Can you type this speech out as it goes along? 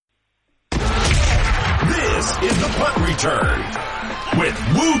is the Punt Return with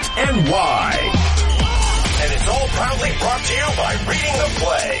Woot and Y. And it's all proudly brought to you by Reading the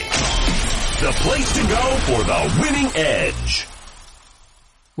Play. The place to go for the winning edge.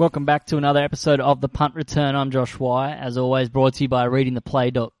 Welcome back to another episode of The Punt Return. I'm Josh Y, as always, brought to you by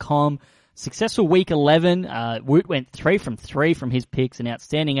readingtheplay.com. Successful week 11. Woot went 3 from 3 from his picks, an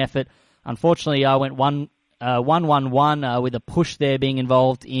outstanding effort. Unfortunately, I went 1-1-1 with a push there being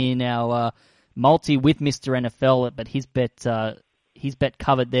involved in our multi with Mr. NFL, but his bet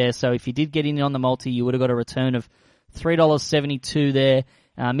covered there. So if you did get in on the multi, you would have got a return of $3.72 there.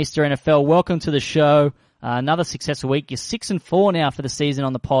 Mr. NFL, welcome to the show. Another successful week. You're 6-4 now for the season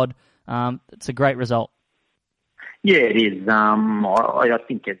on the pod. It's a great result. Yeah, it is. I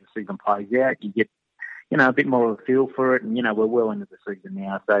think as the season plays out, you get, a bit more of a feel for it. And, we're well into the season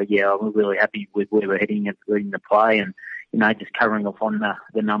now. So, yeah, I'm really happy with where we're heading at Reading the Play. And, just covering off on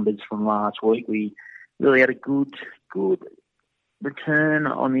the numbers from last week, we really had a good return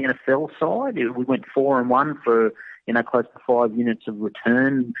on the NFL side. We went 4-1 for, close to 5 units of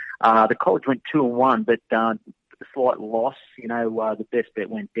return. The college went 2-1, but a slight loss. The best bet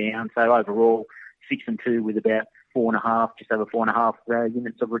went down. So overall, 6-2 with about 4.5, just over 4.5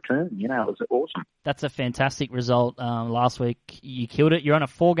 units of return. It was awesome. That's a fantastic result. Last week, you killed it. You're on a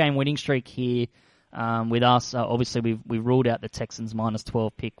 4-game winning streak here with us. Obviously, we've ruled out the Texans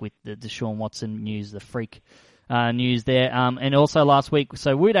 -12 pick with the Deshaun Watson news, the freak news there. And also last week,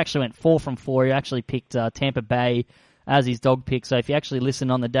 so Wood actually went 4 from 4. He actually picked Tampa Bay as his dog pick. So if you actually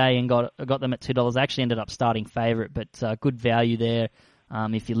listened on the day and got them at $2, actually ended up starting favourite, but good value there.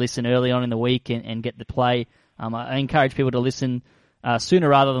 If you listen early on in the week and get the play, I encourage people to listen sooner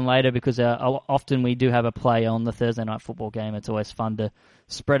rather than later because often we do have a play on the Thursday night football game. It's always fun to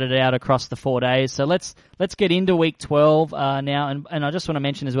spread it out across the 4 days. So let's get into week 12 now. And I just want to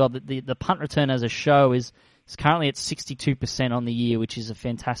mention as well that the punt return as a show is currently at 62% on the year, which is a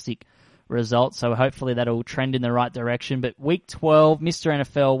fantastic result. So hopefully that'll trend in the right direction. But week 12, Mr.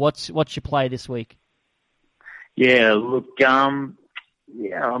 NFL, what's your play this week? Yeah, look, I'm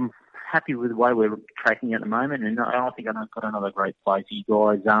happy with the way we're tracking at the moment, and I think I've got another great play for you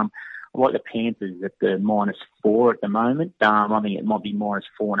guys. I like the Panthers at the -4 at the moment. I think it might be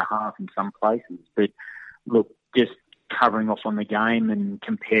 -4.5 in some places. But look, just covering off on the game and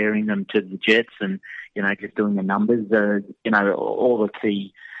comparing them to the Jets and, just doing the numbers, all the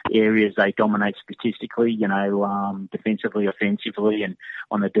key areas they dominate statistically, defensively, offensively, and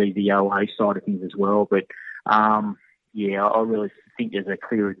on the DVOA side of things as well. But, I really think there's a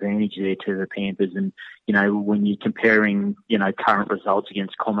clear advantage there to the Panthers. And, when you're comparing, current results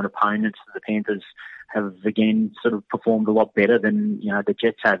against common opponents, the Panthers have, again, sort of performed a lot better than, the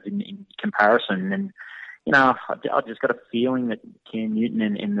Jets have in comparison. And, I just got a feeling that Cam Newton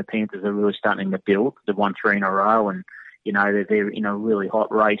and the Panthers are really starting to build. They've won 3 in a row and, they're in a really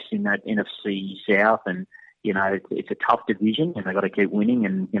hot race in that NFC South. And, it's a tough division and they've got to keep winning.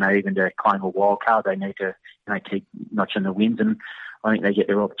 And, even to claim a wild card, they need to, keep notching the wins. And I think they get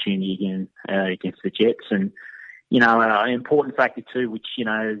their opportunity again against the Jets. And, an important factor too, which,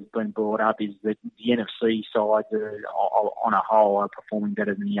 has been brought up is that the NFC sides are, on a whole, are performing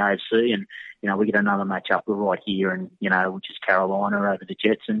better than the AFC. And, we get another matchup right here and, which is Carolina over the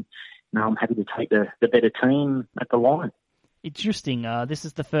Jets. And, I'm happy to take the better team at the line. Interesting. This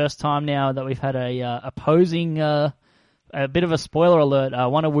is the first time now that we've had a opposing, a bit of a spoiler alert.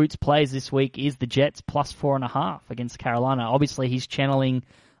 One of Woot's plays this week is the Jets +4.5 against Carolina. Obviously, he's channeling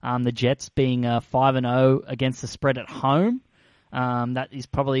the Jets being 5-0 against the spread at home. That is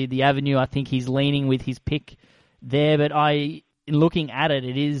probably the avenue I think he's leaning with his pick there. But in looking at it,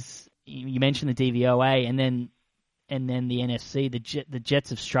 it is, you mentioned the DVOA and then the NFC. The Jets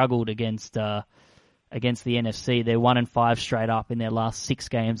have struggled against the NFC. They're 1-5 straight up in their last 6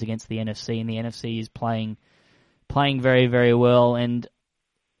 games against the NFC, and the NFC is playing very, very well. And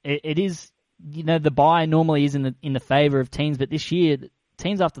it is, the bye normally is in the favor of teams, but this year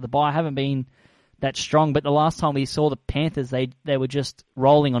teams after the bye haven't been that strong. But the last time we saw the Panthers, they were just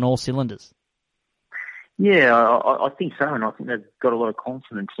rolling on all cylinders. Yeah, I think so, and I think they've got a lot of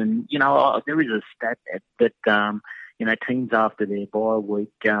confidence. And there is a stat that teams after their bye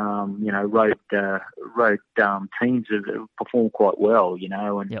week, road teams have performed quite well,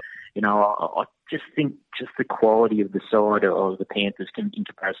 and, yep. I just think just the quality of the side of the Panthers in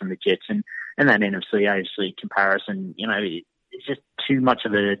comparison to the Jets and that NFC, AFC comparison, it's just too much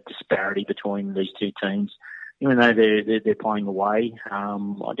of a disparity between these two teams, even though they're playing away.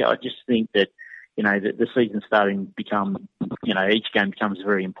 I just think that, the season's starting to become, each game becomes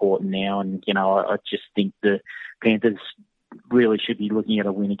very important now. And, I just think the Panthers really should be looking at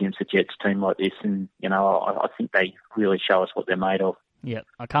a win against a Jets team like this, and I think they really show us what they're made of. Yeah,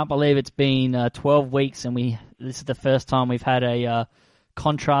 I can't believe it's been 12 weeks, and this is the first time we've had a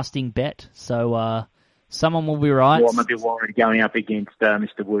contrasting bet. So someone will be right. Well, I'm a bit worried going up against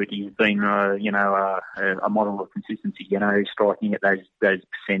Mr. Wood. He's been, a model of consistency. Striking at those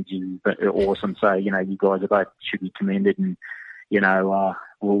percentages, but awesome. So you guys are both should be commended, and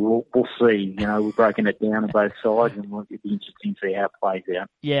we'll see. We've broken it down on both sides, and it'll be interesting to see how it plays out.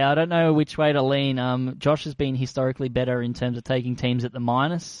 Yeah, I don't know which way to lean. Josh has been historically better in terms of taking teams at the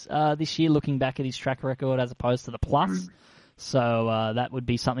minus this year, looking back at his track record as opposed to the plus. So that would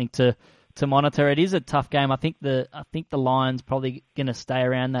be something to monitor. It is a tough game. I think the line's probably going to stay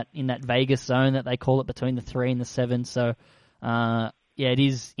around in that Vegas zone that they call it, between the 3 and the 7. So it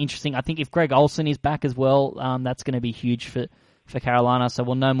is interesting. I think if Greg Olsen is back as well, that's going to be huge for Carolina. So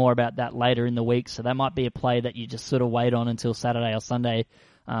we'll know more about that later in the week. So that might be a play that you just sort of wait on until Saturday or Sunday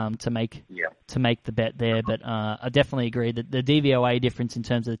to make the bet there. But I definitely agree that the DVOA difference in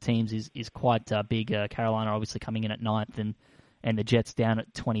terms of the teams is quite big. Carolina obviously coming in at 9th and the Jets down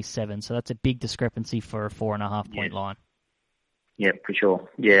at 27. So that's a big discrepancy for a 4.5 point line. Yeah, for sure.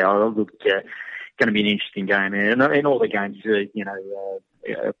 Yeah, look, going to be an interesting game, and all the games,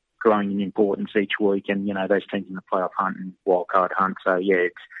 growing in importance each week, and those teams in the playoff hunt and wildcard hunt. So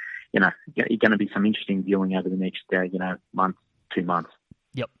it's going to be some interesting viewing over the next month, 2 months.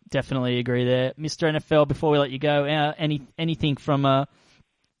 Yep, definitely agree there, Mr. NFL. Before we let you go, anything from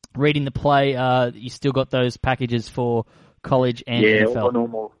reading the play? You still got those packages for college and NFL? All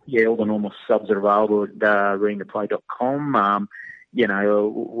the normal subs are available at readingtheplay.com.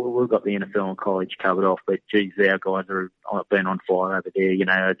 We've got the NFL and college covered off, but geez, our guys have been on fire over there.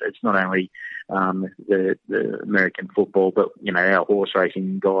 It's not only the American football, but our horse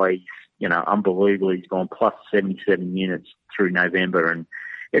racing guys. Unbelievable. He's gone plus 77 units through November, and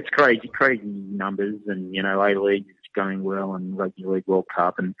it's crazy numbers. And A-League is going well, and Rugby League World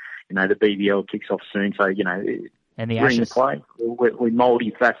Cup, and the BBL kicks off soon. So and the Reading the Ashes. Play, we're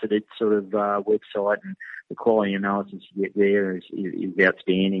multifaceted sort of website, and the quality analysis you get there is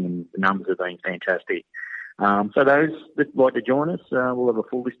outstanding, and the numbers have been fantastic. So those that like to join us, we'll have a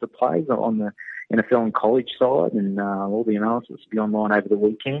full list of plays on the NFL and college side, and all the analysis will be online over the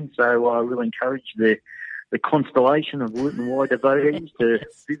weekend. So I really encourage the constellation of Woot and Y devotees to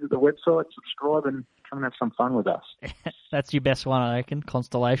visit the website, subscribe, and come and have some fun with us. That's your best one, I reckon,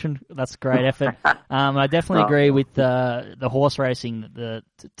 Constellation. That's a great effort. I definitely agree with the horse racing.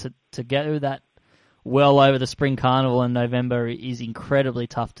 To go that well over the Spring Carnival in November is incredibly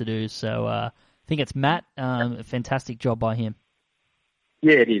tough to do. So I think it's Matt. A fantastic job by him.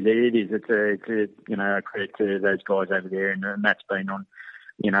 Yeah, it is. It's a credit to those guys over there, and Matt's been on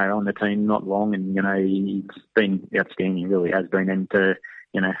the team not long, and he's been outstanding. He really has been, and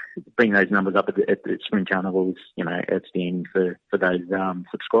bring those numbers up at the Spring Carnival is outstanding for those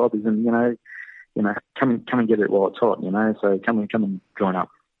subscribers, and come and get it while it's hot. So come and join up.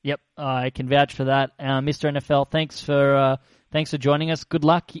 Yep, I can vouch for that, Mr. NFL. Thanks for joining us. Good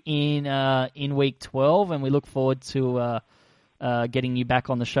luck in week 12, and we look forward to getting you back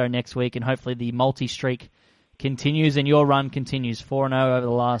on the show next week, and hopefully the multi-streak continues and your run continues. 4-0 over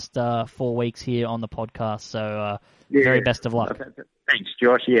the last 4 weeks here on the podcast. So very best of luck. Thanks,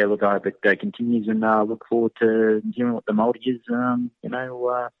 Josh. Yeah, look, I hope it continues, and look forward to hearing what the multi is,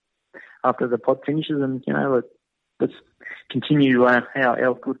 after the pod finishes, and, let's continue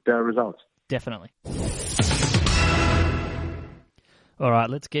our good results. Definitely. All right,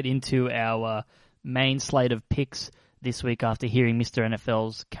 let's get into our main slate of picks this week after hearing Mr.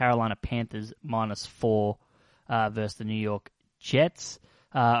 NFL's Carolina Panthers -4 versus the New York Jets.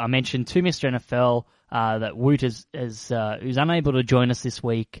 I mentioned to Mr. NFL that Woot who's unable to join us this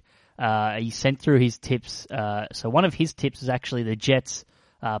week. He sent through his tips. So one of his tips is actually the Jets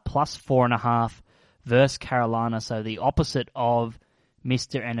 +4.5 versus Carolina. So the opposite of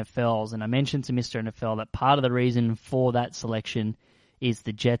Mr. NFL's. And I mentioned to Mr. NFL that part of the reason for that selection is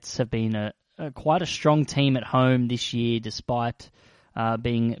the Jets have been quite a strong team at home this year, despite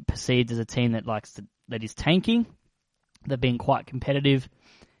being perceived as a team that is tanking. They've been quite competitive,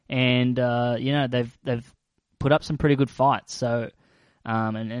 and they've put up some pretty good fights. So,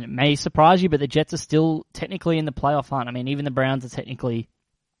 and it may surprise you, but the Jets are still technically in the playoff hunt. I mean, even the Browns are technically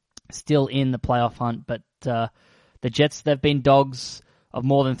still in the playoff hunt, but the Jets, they've been dogs of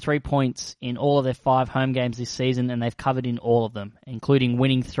more than 3 points in all of their 5 home games this season, and they've covered in all of them, including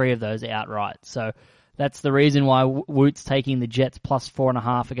winning 3 of those outright. So that's the reason why Woot's taking the Jets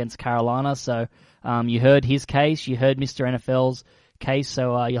 +4.5 against Carolina. So you heard his case, you heard Mr. NFL's case,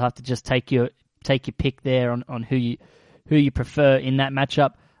 so you'll have to just take your pick there on who who you prefer in that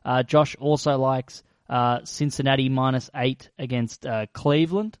matchup. Josh also likes Cincinnati -8 against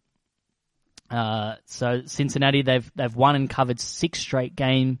Cleveland. So Cincinnati, they've won and covered 6 straight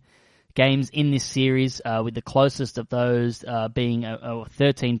games in this series, with the closest of those being a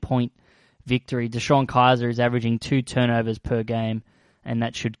 13-point victory. Deshaun Kaiser is averaging 2 turnovers per game, and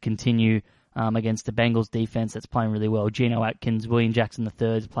that should continue against the Bengals defense that's playing really well. Geno Atkins, William Jackson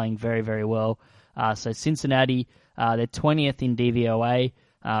III is playing very, very well. So Cincinnati, they're 20th in DVOA.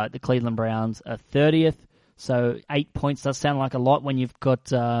 The Cleveland Browns are 30th. So 8 points does sound like a lot when you've got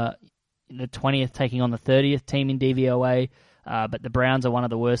the 20th taking on the 30th team in DVOA. But the Browns are one of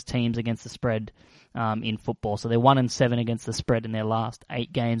the worst teams against the spread in football. So they're 1-7 against the spread in their last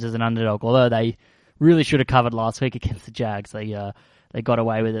 8 games as an underdog. Although they really should have covered last week against the Jags. They got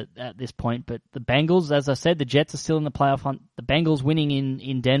away with it at this point. But the Bengals, as I said, the Jets are still in the playoff hunt. The Bengals winning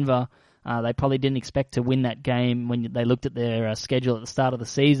in Denver, they probably didn't expect to win that game when they looked at their schedule at the start of the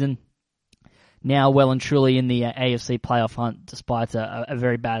season. Now well and truly in the AFC playoff hunt, despite a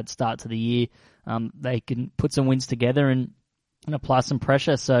very bad start to the year. They can put some wins together and apply some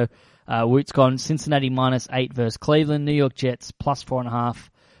pressure. So Woot's gone Cincinnati -8 versus Cleveland, New York Jets +4.5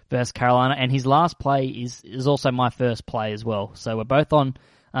 versus Carolina, and his last play is also my first play as well. So we're both on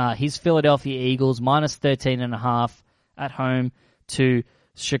his Philadelphia Eagles -13.5 at home to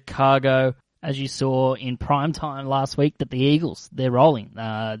Chicago. As you saw in prime time last week, that the Eagles, they're rolling.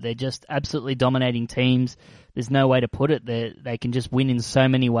 They're just absolutely dominating teams. There's no way to put it. They can just win in so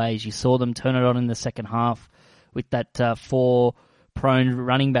many ways. You saw them turn it on in the second half with that 4-prone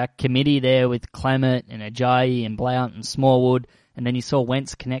running back committee there with Clement and Ajayi and Blount and Smallwood. And then you saw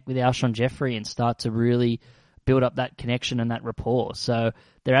Wentz connect with Alshon Jeffrey and start to really build up that connection and that rapport. So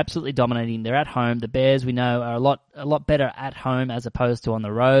they're absolutely dominating. They're at home. The Bears, we know, are a lot better at home as opposed to on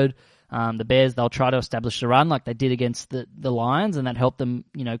the road. The Bears, they'll try to establish the run like they did against the Lions, and that helped them,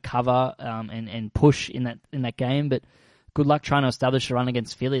 cover and push in that game. But good luck trying to establish a run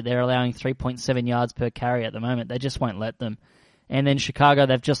against Philly. They're allowing 3.7 yards per carry at the moment. They just won't let them. And then Chicago,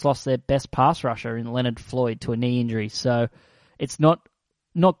 they've just lost their best pass rusher in Leonard Floyd to a knee injury. So it's not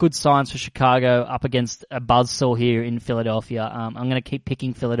good signs for Chicago up against a buzzsaw here in Philadelphia. I'm going to keep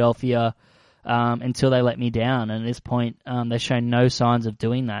picking Philadelphia until they let me down. And at this point, they've shown no signs of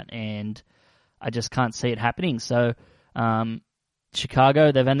doing that, and I just can't see it happening. So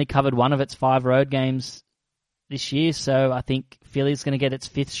Chicago, they've only covered one of its 5 road games this year, so I think Philly's going to get its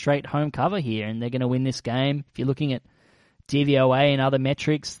 5th straight home cover here, and they're going to win this game. If you're looking at DVOA and other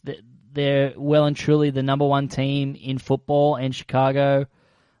metrics, they're well and truly the number 1 team in football, and Chicago,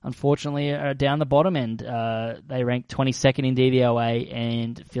 unfortunately, are down the bottom end. They rank 22nd in DVOA,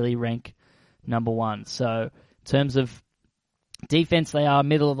 and Philly rank number 1. So in terms of defense, they are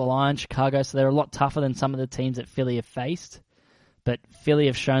middle of the line, Chicago, so they're a lot tougher than some of the teams that Philly have faced. But Philly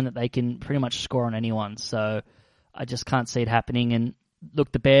have shown that they can pretty much score on anyone, so I just can't see it happening. And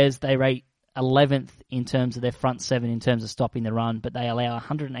look, the Bears, they rate 11th in terms of their front 7 in terms of stopping the run, but they allow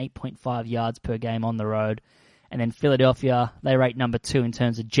 108.5 yards per game on the road. And then Philadelphia, they rate number 2 in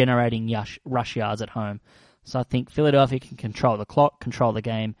terms of generating rush yards at home. So I think Philadelphia can control the clock, control the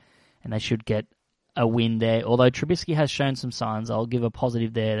game, and they should get a win there. Although Trubisky has shown some signs, I'll give a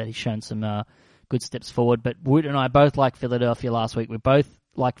positive there that he's shown some good steps forward. But Wood and I both liked Philadelphia last week. We both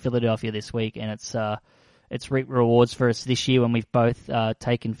like Philadelphia this week, and it's reaped rewards for us this year when we've both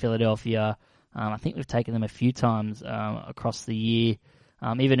taken Philadelphia. I think we've taken them a few times across the year,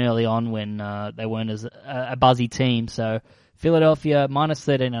 even early on when they weren't as a buzzy team. So Philadelphia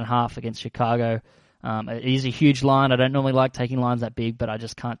 -13.5 against Chicago. It is a huge line. I don't normally like taking lines that big, but I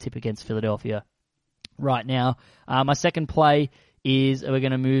just can't tip against Philadelphia right now. My second play is we're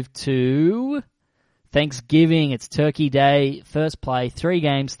going to move to Thanksgiving. It's Turkey Day. First play, 3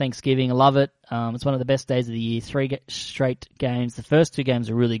 games Thanksgiving. I love it. It's one of the best days of the year. 3 straight games. The first 2 games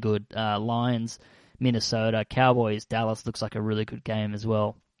are really good. Lions, Minnesota, Cowboys, Dallas looks like a really good game as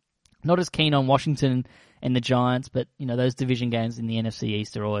well. Not as keen on Washington and the Giants, but those division games in the NFC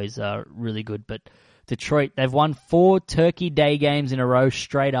East are always really good. But Detroit, they've won 4 Turkey Day games in a row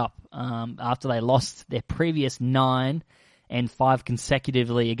straight up after they lost their previous 9 and 5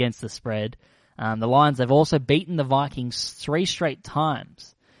 consecutively against the spread. The Lions, they've also beaten the Vikings 3 straight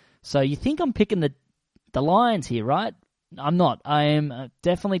times. So you think I'm picking the Lions here, right? I'm not. I am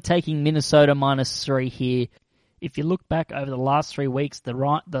definitely taking Minnesota -3 here. If you look back over the last 3 weeks, the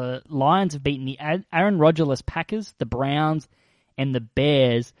Lions have beaten the Aaron Rodgers-less Packers, the Browns, and the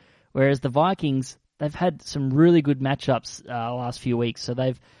Bears, whereas the Vikings, they've had some really good matchups the last few weeks. So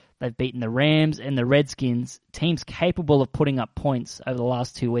they've beaten the Rams and the Redskins, teams capable of putting up points over the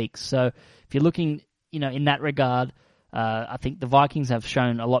last 2 weeks. So if you're looking, in that regard, I think the Vikings have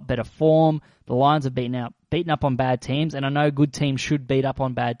shown a lot better form. The Lions have beaten up on bad teams, and I know good teams should beat up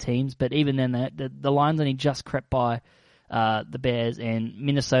on bad teams, but even then, the Lions only just crept by the Bears, and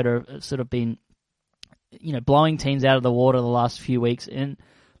Minnesota have sort of been, blowing teams out of the water the last few weeks. And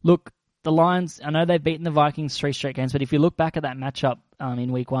look, the Lions, I know they've beaten the Vikings 3 straight games, but if you look back at that matchup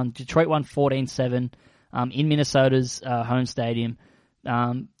in Week 1, Detroit won 14-7 in Minnesota's home stadium.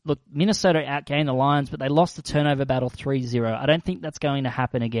 Look, Minnesota outgained the Lions, but they lost the turnover battle 3-0. I don't think that's going to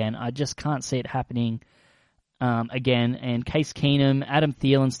happen again. I just can't see it happening again. And Case Keenum, Adam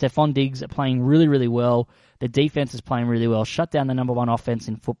Thielen, Stephon Diggs are playing really, really well. The defense is playing really well. Shut down the number one offense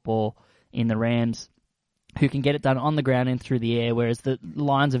in football in the Rams, who can get it done on the ground and through the air, whereas the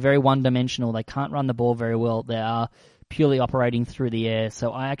Lions are very one-dimensional. They can't run the ball very well. They are purely operating through the air.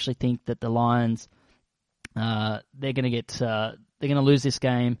 So I actually think that the Lions, they're going to lose this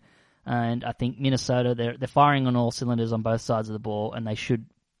game, and I think Minnesota, they're firing on all cylinders on both sides of the ball, and they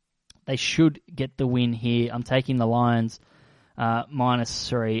should get the win here. I'm taking the Lions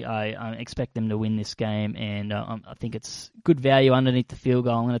 -3. I expect them to win this game, and I think it's good value underneath the field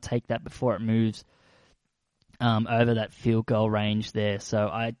goal. I'm going to take that before it moves over that field goal range there. So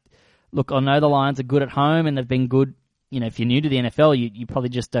I know the Lions are good at home, and they've been good. If you're new to the NFL, you probably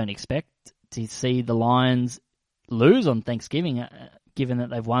just don't expect to see the Lions lose on Thanksgiving, given that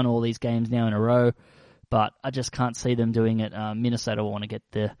they've won all these games now in a row. But I just can't see them doing it. Minnesota will want to get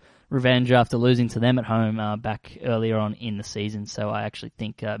the revenge after losing to them at home back earlier on in the season. So I actually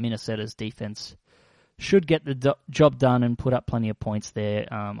think Minnesota's defense should get the job done and put up plenty of points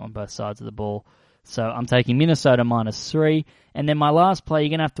there on both sides of the ball. So I'm taking Minnesota -3. And then my last play, you're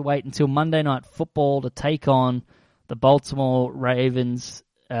going to have to wait until Monday Night Football to take on the Baltimore Ravens.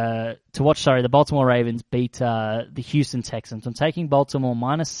 The Baltimore Ravens beat the Houston Texans. I'm taking Baltimore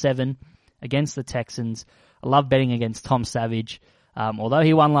 -7 against the Texans. I love betting against Tom Savage. Although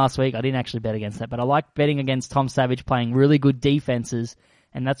he won last week, I didn't actually bet against that, but I like betting against Tom Savage playing really good defenses,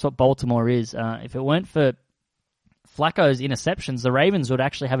 and that's what Baltimore is. If it weren't for Flacco's interceptions, the Ravens would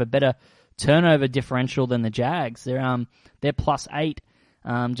actually have a better turnover differential than the Jags. They're +8,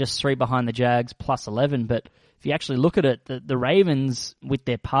 just 3 behind the Jags, +11, but if you actually look at it, the Ravens with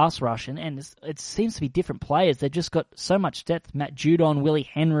their pass rush, and it seems to be different players. They've just got so much depth. Matt Judon, Willie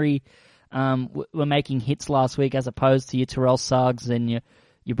Henry were making hits last week as opposed to your Terrell Suggs and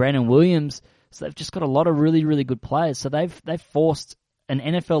your Brandon Williams. So they've just got a lot of really, really good players. So they've forced an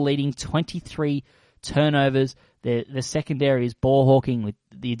NFL-leading 23 turnovers. Their secondary is ball hawking with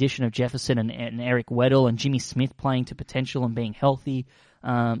the addition of Jefferson and Eric Weddle and Jimmy Smith playing to potential and being healthy.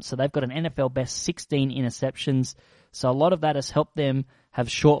 So they've got an NFL best 16 interceptions. So a lot of that has helped them have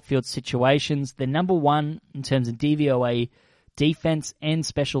short field situations. They're number one in terms of DVOA defense and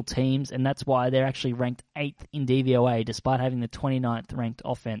special teams, and that's why they're actually ranked 8th in DVOA despite having the 29th ranked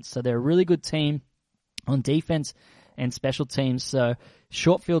offense. So they're a really good team on defense and special teams. So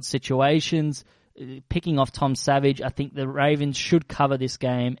short field situations, picking off Tom Savage, I think the Ravens should cover this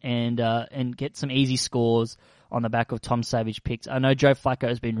game and get some easy scores on the back of Tom Savage picks. I know Joe Flacco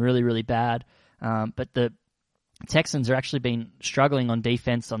has been really, really bad, but the Texans are actually been struggling on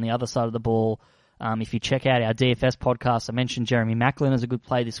defense on the other side of the ball. If you check out our DFS podcast, I mentioned Jeremy Maclin as a good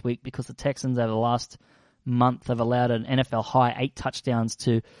play this week because the Texans over the last month have allowed an NFL high 8 touchdowns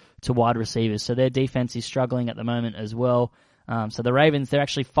to wide receivers. So their defense is struggling at the moment as well. So the Ravens, they're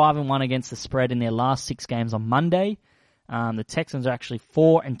actually 5-1 against the spread in their last 6 games on Monday. The Texans are actually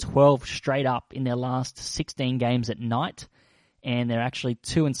 4-12 straight up in their last 16 games at night. And they're actually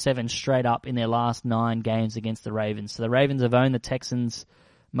 2-7 straight up in their last 9 games against the Ravens. So the Ravens have owned the Texans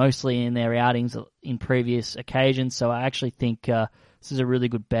mostly in their outings in previous occasions. So I actually think this is a really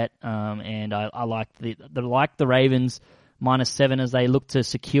good bet. And I like the Ravens -7 as they look to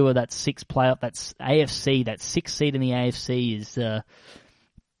secure that 6th playoff. That's AFC, that 6th seed in the AFC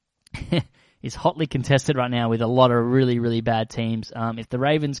is hotly contested right now with a lot of really, really bad teams. If the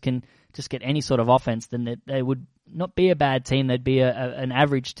Ravens can just get any sort of offense, then they would not be a bad team. They'd be an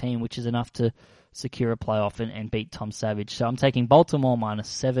average team, which is enough to secure a playoff and beat Tom Savage. So I'm taking Baltimore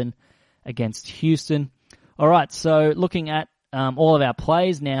 -7 against Houston. All right, so looking at all of our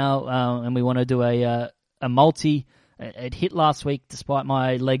plays now, and we want to do a multi. It hit last week despite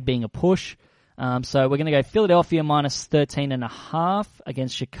my leg being a push. So we're going to go Philadelphia -13.5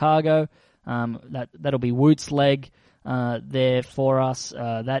 against Chicago. That'll be Woot's leg there for us.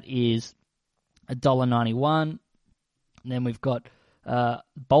 That is $1.91. And then we've got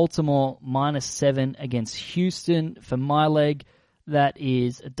Baltimore -7 against Houston for my leg. That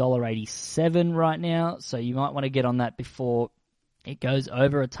is $1.87 right now. So you might want to get on that before it goes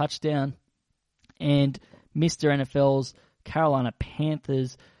over a touchdown. And Mr. NFL's Carolina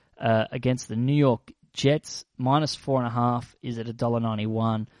Panthers against the New York Jets. Minus 4.5 is at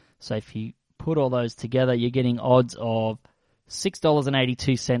 $1.91. So if you put all those together, you're getting odds of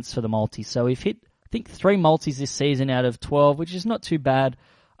 $6.82 for the multi. So we've hit, I think, 3 multis this season out of 12, which is not too bad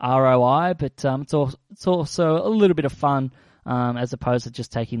ROI, but it's also a little bit of fun as opposed to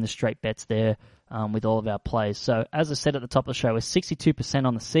just taking the straight bets there with all of our plays. So as I said at the top of the show, we're 62%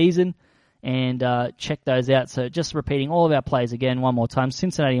 on the season, and check those out. So just repeating all of our plays again one more time.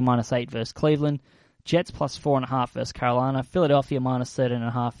 Cincinnati -8 versus Cleveland. Jets +4.5 versus Carolina. Philadelphia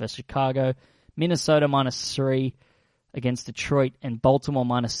 -13.5 versus Chicago. Minnesota -3 against Detroit, and Baltimore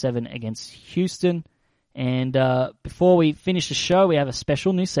 -7 against Houston. And before we finish the show, we have a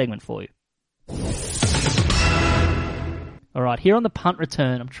special new segment for you. All right, here on the punt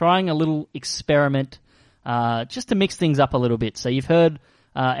return, I'm trying a little experiment just to mix things up a little bit. So you've heard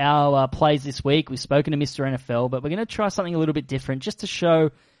our plays this week. We've spoken to Mr. NFL, but we're going to try something a little bit different just to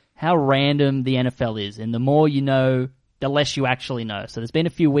show how random the NFL is. And the more you know, the less you actually know. So there's been a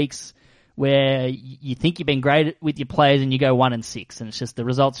few weeks where you think you've been great with your plays and you go 1-6, and it's just the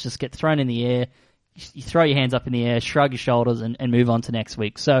results just get thrown in the air. You throw your hands up in the air, shrug your shoulders, and move on to next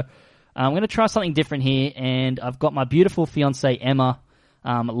week. So I'm going to try something different here, and I've got my beautiful fiancée, Emma,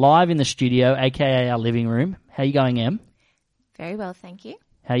 live in the studio, a.k.a. our living room. How you going, Em? Very well, thank you.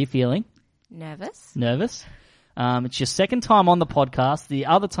 How you feeling? Nervous. Nervous? It's your second time on the podcast. The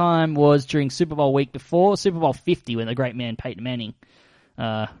other time was during Super Bowl week before, Super Bowl 50, when the great man Peyton Manning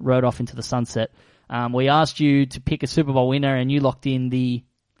rode off into the sunset. We asked you to pick a Super Bowl winner, and you locked in the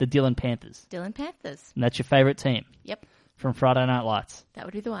Dillon Panthers. Dillon Panthers. And that's your favourite team? Yep. From Friday Night Lights? That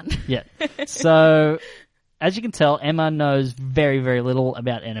would be the one. Yeah. So, as you can tell, Emma knows very, very little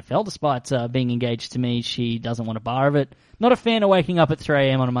about NFL. Despite being engaged to me, she doesn't want a bar of it. Not a fan of waking up at 3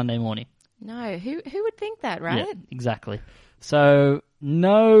 a.m. on a Monday morning. No, who would think that, right? Yeah, exactly. So,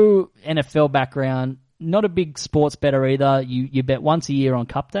 no NFL background, not a big sports bettor either. You bet once a year on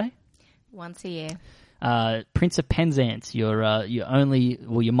Cup Day? Once a year. Prince of Penzance, your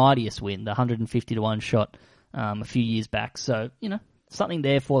mightiest win, the 150-1 shot a few years back. So, something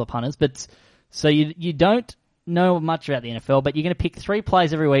there for the punters. But so you don't know much about the NFL, but you're going to pick 3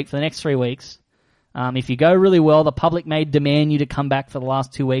 plays every week for the next 3 weeks. If you go really well, the public may demand you to come back for the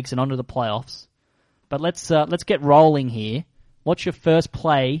last 2 weeks and onto the playoffs. But let's get rolling here. What's your first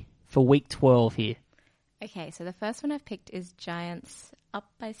play for week 12 here? Okay, so the first one I've picked is Giants up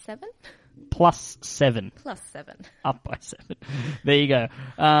by 7. +7. +7. Up by 7. There you go.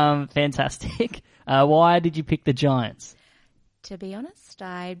 Fantastic. Why did you pick the Giants? To be honest,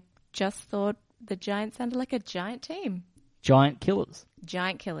 I just thought the Giants sounded like a giant team. Giant killers.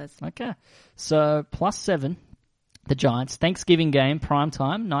 Giant killers. Okay. So, +7, the Giants. Thanksgiving game, prime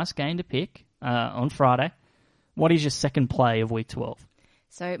time. Nice game to pick on Friday. What is your second play of week 12?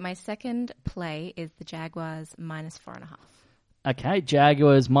 So, my second play is the Jaguars -4.5. Okay,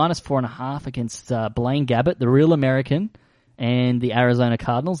 Jaguars -4.5 against Blaine Gabbert, the real American, and the Arizona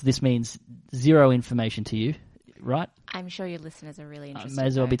Cardinals. This means zero information to you, right? I'm sure your listeners are really interested. May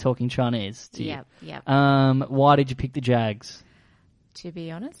as well be talking Chinese to you. Yep. Why did you pick the Jags? To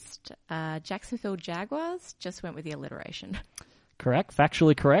be honest, Jacksonville Jaguars just went with the alliteration. Correct,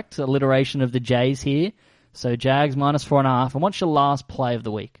 factually correct. Alliteration of the J's here. So Jags -4.5. And what's your last play of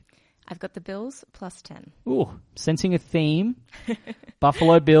the week? I've got the Bills +10. Ooh, sensing a theme.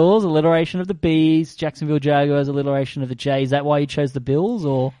 Buffalo Bills, alliteration of the B's. Jacksonville Jaguars, alliteration of the J. Is that why you chose the Bills,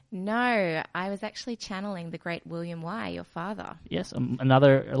 or? No, I was actually channeling the great William Y., your father. Yes,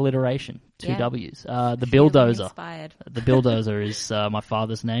 another alliteration. 2 Yeah. W's. The Billdozer. Inspired. The Billdozer is my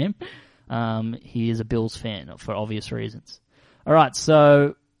father's name. He is a Bills fan for obvious reasons. All right,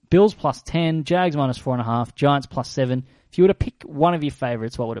 so Bills +10, Jags -4.5, Giants +7. If you were to pick one of your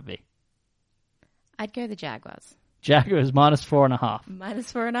favorites, what would it be? I'd go the Jaguars. Jaguars -4.5.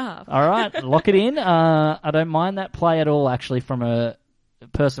 -4.5. All right, lock it in. I don't mind that play at all, actually, from a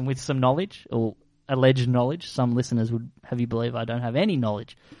person with some knowledge, or alleged knowledge. Some listeners would have you believe I don't have any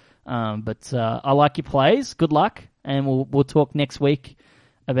knowledge. But I like your plays. Good luck, and we'll talk next week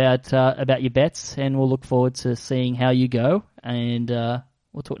about your bets, and we'll look forward to seeing how you go, and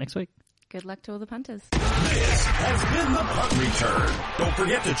we'll talk next week. Good luck to all the punters. This has been the Punt Return. Don't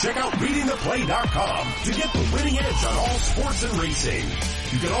forget to check out readingtheplay.com to get the winning edge on all sports and racing.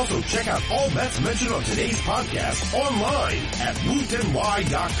 You can also check out all bets mentioned on today's podcast online at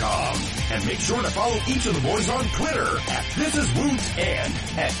wootny.com. And make sure to follow each of the boys on Twitter at thisiswoot and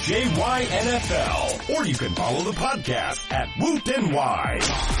at JYNFL. Or you can follow the podcast at wootny.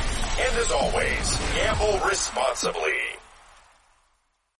 And as always, gamble responsibly.